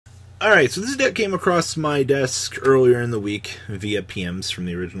Alright, so this deck came across my desk earlier in the week via PMs from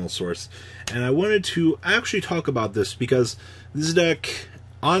the original source, and I wanted to actually talk about this because this deck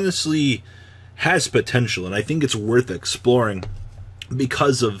honestly has potential, and I think it's worth exploring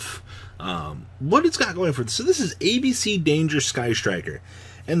because of what it's got going for it. So this is ABC Danger Sky Striker,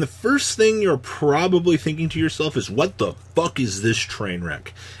 and the first thing you're probably thinking to yourself is, what the fuck is this train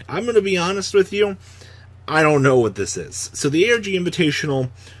wreck? I'm going to be honest with you, I don't know what this is. So the ARG Invitational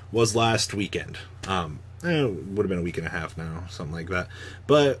was last weekend. It would have been a week and a half now, something like that.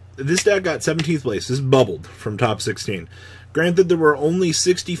 But this deck got 17th place. This bubbled from top 16. Granted, there were only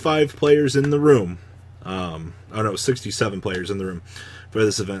 65 players in the room. 67 players in the room for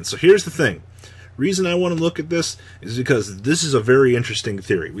this event. So here's the thing. Reason I want to look at this is because this is a very interesting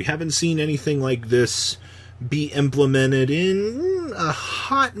theory. We haven't seen anything like this be implemented in a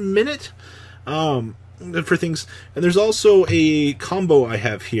hot minute. For things, and there's also a combo I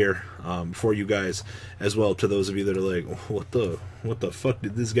have here for you guys as well, to those of you that are like, what the fuck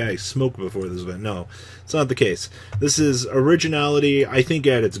did this guy smoke before this event? No, it's not the case. This is originality, I think,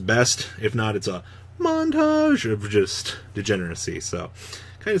 at its best. If not, it's a montage of just degeneracy, so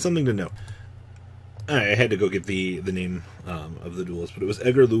kind of something to know. I had to go get the name of the duelist, but it was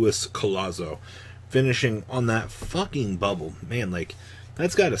Edgar Luis Collazo finishing on that fucking bubble. Man, like,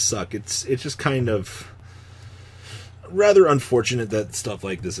 that's gotta suck. It's just kind of rather unfortunate that stuff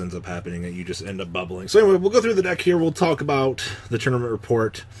like this ends up happening, that you just end up bubbling. So anyway, we'll go through the deck here. We'll talk about the tournament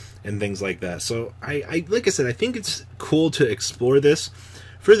report and things like that. So I like I said, I think it's cool to explore this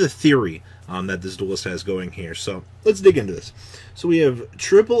for the theory that this duelist has going here. So let's dig into this. So we have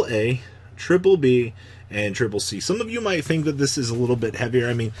Triple A, Triple B, and Triple C. Some of you might think that this is a little bit heavier.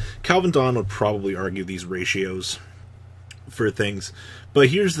 I mean, Calvin Dawn would probably argue these ratios for things, but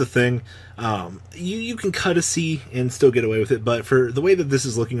here's the thing, you can cut a C and still get away with it, but for the way that this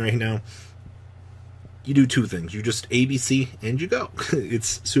is looking right now, you do two things. You just ABC and you go.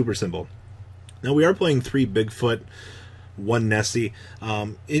 It's super simple. Now we are playing 3 Bigfoot, 1 Nessie.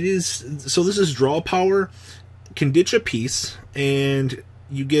 So this is draw power, can ditch a piece, and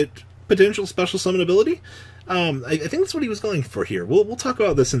you get potential special summon ability. I think that's what he was going for here. We'll talk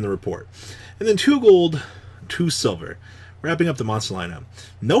about this in the report. And then 2 gold, 2 silver. Wrapping up the monster lineup.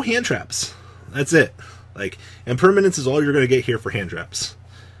 No hand traps. That's it. Like, and permanence is all you're going to get here for hand traps.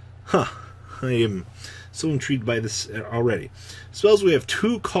 Huh. I am so intrigued by this already. Spells, we have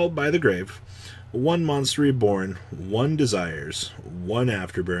 2 Called by the Grave, 1 Monster Reborn, 1 Desires, 1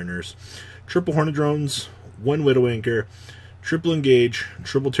 Afterburners, triple Hornet Drones, 1 Widow Anchor, triple Engage,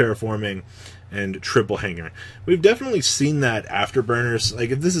 triple Terraforming, and triple Hanger. We've definitely seen that Afterburners. Like,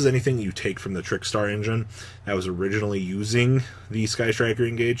 if this is anything you take from the Trickstar engine that was originally using the Sky Striker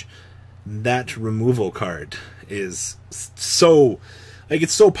Engage, that removal card is so, like,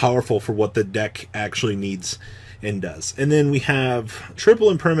 it's so powerful for what the deck actually needs and does. And then we have triple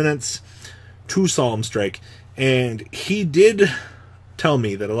Impermanence, 2 Solemn Strike, and he did tell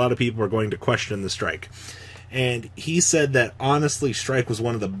me that a lot of people are going to question the Strike. And he said that, honestly, Strike was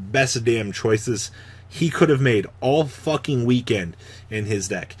one of the best damn choices he could have made all fucking weekend in his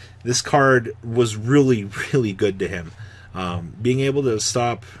deck. This card was really, really good to him. Being able to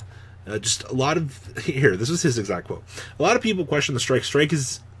stop just a lot of... Here, this was his exact quote. A lot of people question the Strike. Strike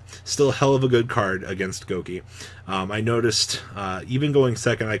is still a hell of a good card against Goki. I noticed, even going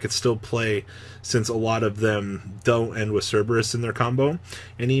second, I could still play, since a lot of them don't end with Cerberus in their combo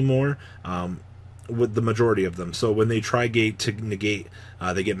anymore. With the majority of them. So when they try gate to negate,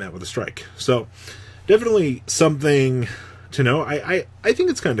 they get met with a Strike. So definitely something to know. I think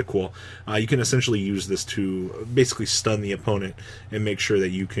it's kind of cool. You can essentially use this to basically stun the opponent and make sure that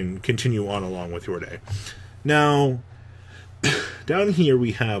you can continue on along with your day. Now, down here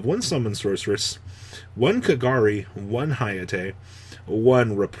we have 1 Summon Sorceress, 1 Kagari, 1 Hayate,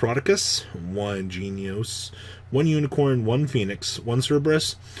 1 Reproticus, 1 Genios, 1 Unicorn, 1 Phoenix, 1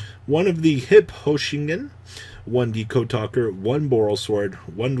 Cerberus, 1 of the Hip Hoshingen, 1 Decode Talker, 1 Boral Sword,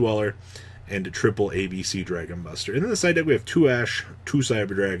 1 Dweller, and a triple ABC Dragon Buster. And then the side deck we have 2 Ash, 2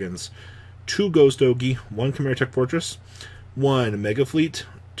 Cyber Dragons, 2 Ghost Ogi, 1 Chimera Tech Fortress, 1 Mega Fleet,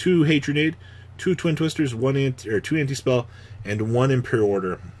 2 Hatronade, 2 Twin Twisters, 2 Anti-Spell, and 1 Imperial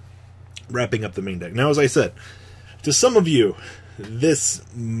Order, wrapping up the main deck. Now, as I said, to some of you, this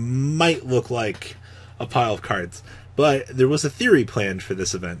might look like a pile of cards, but there was a theory planned for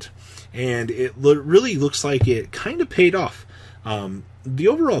this event, and it really looks like it kind of paid off. The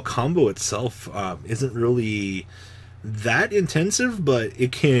overall combo itself isn't really that intensive, but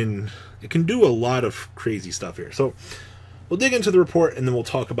it can do a lot of crazy stuff here. So we'll dig into the report, and then we'll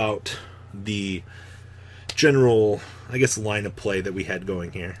talk about the general, I guess, line of play that we had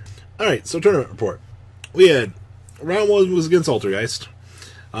going here. Alright, so tournament report. We had round 1 was against Altergeist.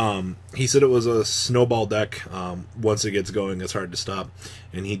 He said it was a snowball deck. Once it gets going, it's hard to stop.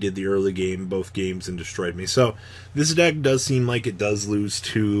 And he did the early game, both games, and destroyed me. So this deck does seem like it does lose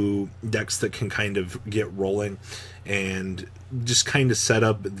to decks that can kind of get rolling and just kind of set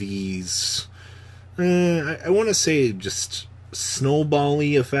up these, I want to say just snowball-y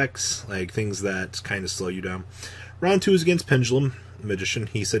effects, like things that kind of slow you down. Round 2 is against Pendulum Magician.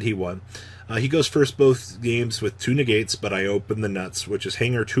 He said he won. He goes first both games with 2 negates, but I open the nuts, which is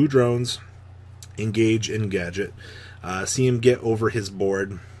Hanger 2 drones, engage, and gadget. See him get over his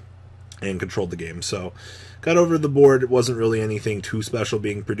board and controlled the game. So, got over the board. It wasn't really anything too special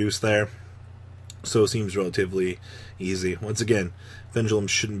being produced there. So, it seems relatively easy. Once again, Pendulum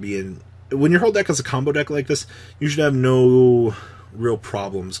shouldn't be in... When your whole deck is a combo deck like this, you should have no real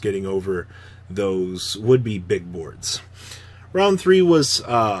problems getting over those would-be big boards. Round 3 was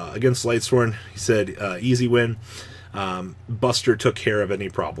against Lightsworn. He said, easy win. Buster took care of any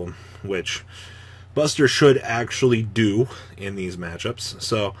problem, which Buster should actually do in these matchups.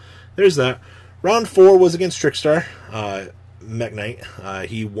 So, there's that. Round 4 was against Trickstar. Mech Knight.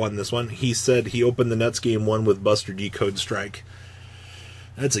 He won this one. He said he opened the nuts game 1 with Buster Decode Strike.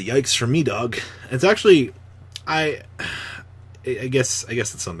 That's a yikes for me, dog. It's actually... I guess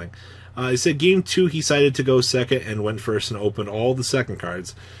it's something. He said game 2 he decided to go second and went first and opened all the second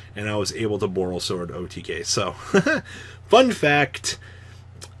cards, and I was able to Boral Sword OTK. So, fun fact,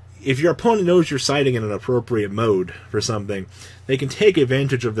 if your opponent knows you're siding in an appropriate mode for something, they can take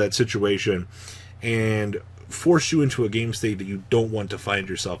advantage of that situation and force you into a game state that you don't want to find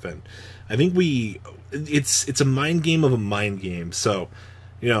yourself in. I think it's a mind game of a mind game. So,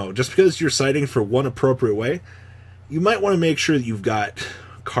 you know, just because you're siding for one appropriate way, you might want to make sure that you've got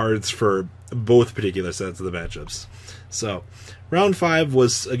cards for both particular sets of the matchups. So, round 5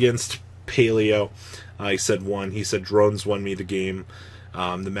 was against Paleo. He said won. He said drones won me the game,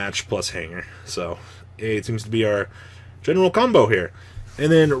 the match plus Hanger. So, it seems to be our general combo here.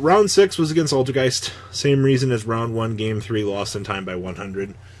 And then round 6 was against Altergeist. Same reason as round 1, game 3, lost in time by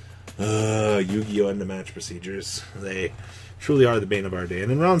 100. Yu-Gi-Oh! End of match procedures. They truly are the bane of our day. And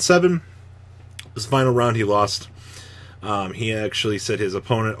then round 7 was the final round. He lost. He actually said his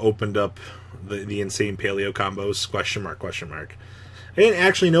opponent opened up the insane Paleo combos, question mark, question mark. I didn't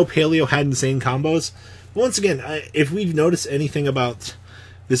actually know Paleo had insane combos. But once again, if we've noticed anything about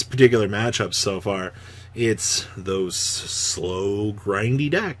this particular matchup so far, it's those slow, grindy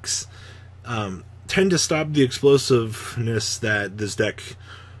decks tend to stop the explosiveness that this deck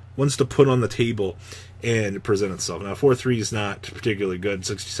wants to put on the table and present itself. Now, 4-3 is not particularly good,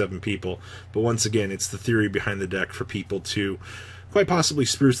 67 people, but once again, it's the theory behind the deck for people to quite possibly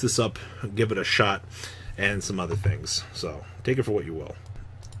spruce this up, give it a shot, and some other things. So, take it for what you will.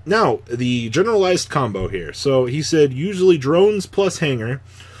 Now, the generalized combo here. So, he said, usually drones plus Hanger,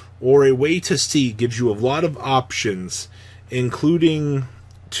 or a way to see gives you a lot of options, including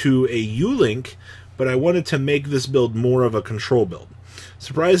to a U-Link, but I wanted to make this build more of a control build.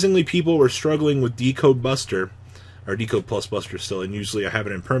 Surprisingly, people were struggling with Decode Buster, or Decode plus Buster still, and usually I have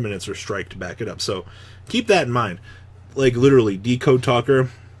an Impermanence or Strike to back it up. So keep that in mind. Like, literally, Decode Talker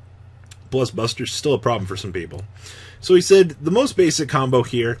plus Buster is still a problem for some people. So he said the most basic combo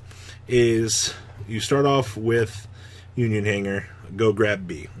here is you start off with Union Hanger, go grab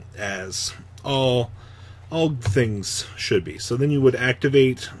B, as all things should be. So then you would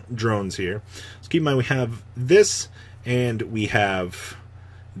activate drones here. So keep in mind we have this, and we have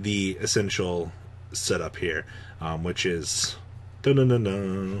the essential setup here, which is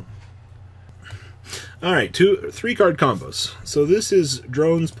alright, 3 card combos. So this is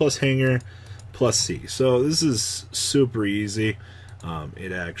drones plus Hanger plus C. So this is super easy.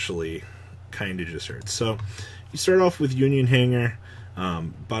 It actually kind of just hurts. So you start off with Union Hanger,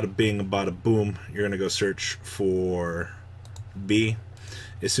 bada bing, bada boom. You're going to go search for B.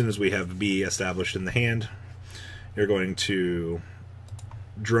 As soon as we have B established in the hand, you're going to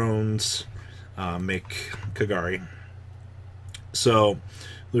drones, make Kagari. So,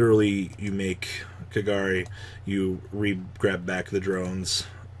 literally, you make Kagari, you grab back the drones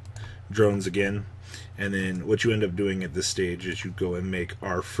again, and then what you end up doing at this stage is you go and make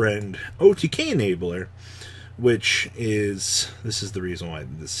our friend OTK Enabler, which is, this is the reason why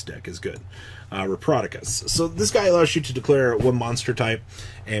this deck is good. Reproticus. So this guy allows you to declare one monster type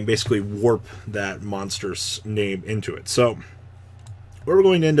and basically warp that monster's name into it. So what we're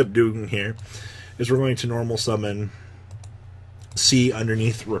going to end up doing here is we're going to normal summon C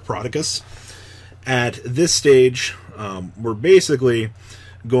underneath Reproticus. At this stage, we're basically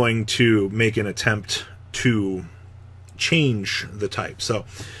going to make an attempt to change the type. So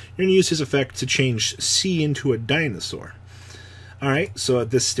you're going to use his effect to change C into a dinosaur. Alright, so at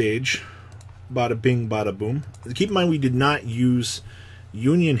this stage, bada bing, bada boom. Keep in mind we did not use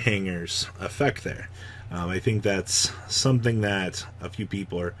Union Hanger's effect there. I think that's something that a few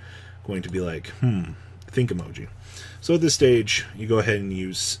people are going to be like, think emoji. So at this stage, you go ahead and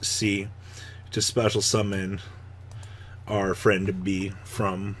use C to special summon our friend B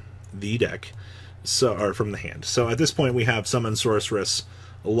from the deck, or from the hand. So at this point, we have Summon Sorceress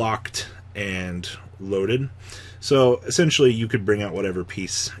locked and loaded. So essentially, you could bring out whatever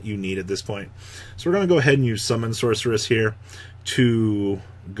piece you need at this point. So we're going to go ahead and use Summon Sorceress here to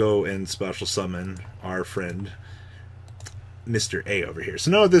go and special summon our friend Mr. A over here.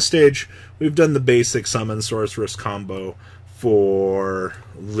 So now at this stage, we've done the basic Summon Sorceress combo for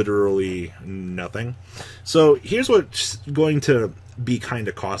literally nothing. So here's what's going to be kind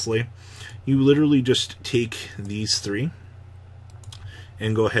of costly. You literally just take these three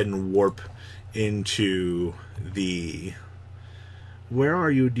and go ahead and warp into the... Where are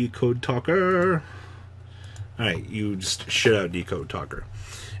you, Decode Talker? Alright, you just shit out Decode Talker.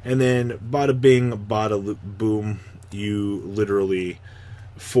 And then bada bing, bada boom, you literally,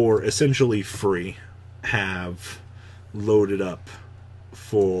 for essentially free, have loaded up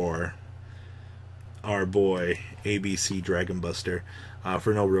for our boy ABC Dragon Buster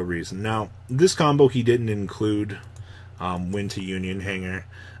for no real reason. Now, this combo he didn't include Win to Union Hanger,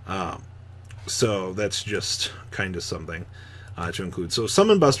 so that's just kind of something to include. So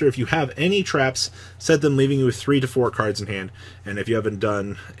Summon Buster, if you have any traps, set them leaving you with 3 to 4 cards in hand, and if you haven't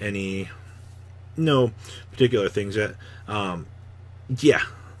done any particular things yet,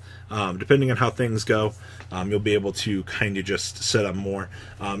 depending on how things go, you'll be able to kind of just set up more.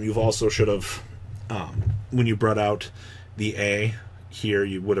 You've also should have, when you brought out the A here,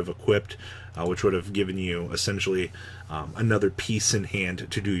 you would have equipped, which would have given you essentially another piece in hand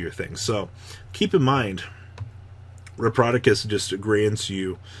to do your thing. So keep in mind, Reproticus just grants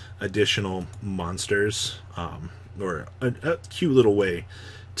you additional monsters, or a cute little way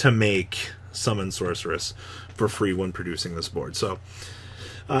to make Summon Sorceress for free when producing this board. So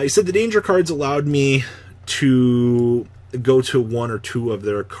he said the danger cards allowed me to go to 1 or 2 of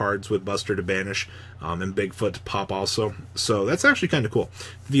their cards with Buster to banish, and Bigfoot to pop also. So that's actually kind of cool.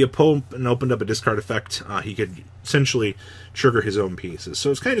 If the opponent opened up a discard effect, he could essentially trigger his own pieces. So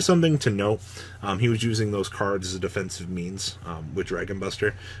it's kind of something to note. He was using those cards as a defensive means with Dragon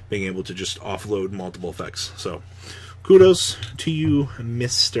Buster, being able to just offload multiple effects. So kudos to you,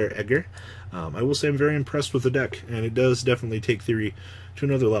 Mr. Egger. I will say I'm very impressed with the deck, and it does definitely take theory to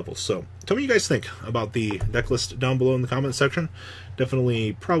another level. So tell me what you guys think about the deck list down below in the comments section.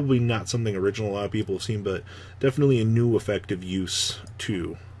 Definitely, probably not something original a lot of people have seen, but definitely a new effective use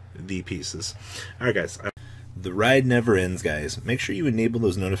to the pieces. Alright guys, the ride never ends, guys. Make sure you enable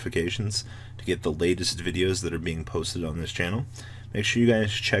those notifications to get the latest videos that are being posted on this channel. Make sure you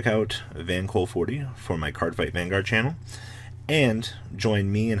guys check out VanCole40 for my Cardfight Vanguard channel, and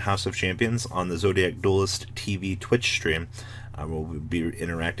join me and House of Champions on the Zodiac Duelist TV Twitch stream. We'll be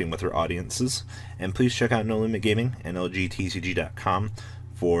interacting with our audiences. And please check out No Limit Gaming and LGTCG.com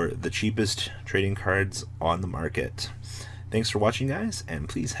for the cheapest trading cards on the market. Thanks for watching, guys, and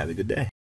please have a good day.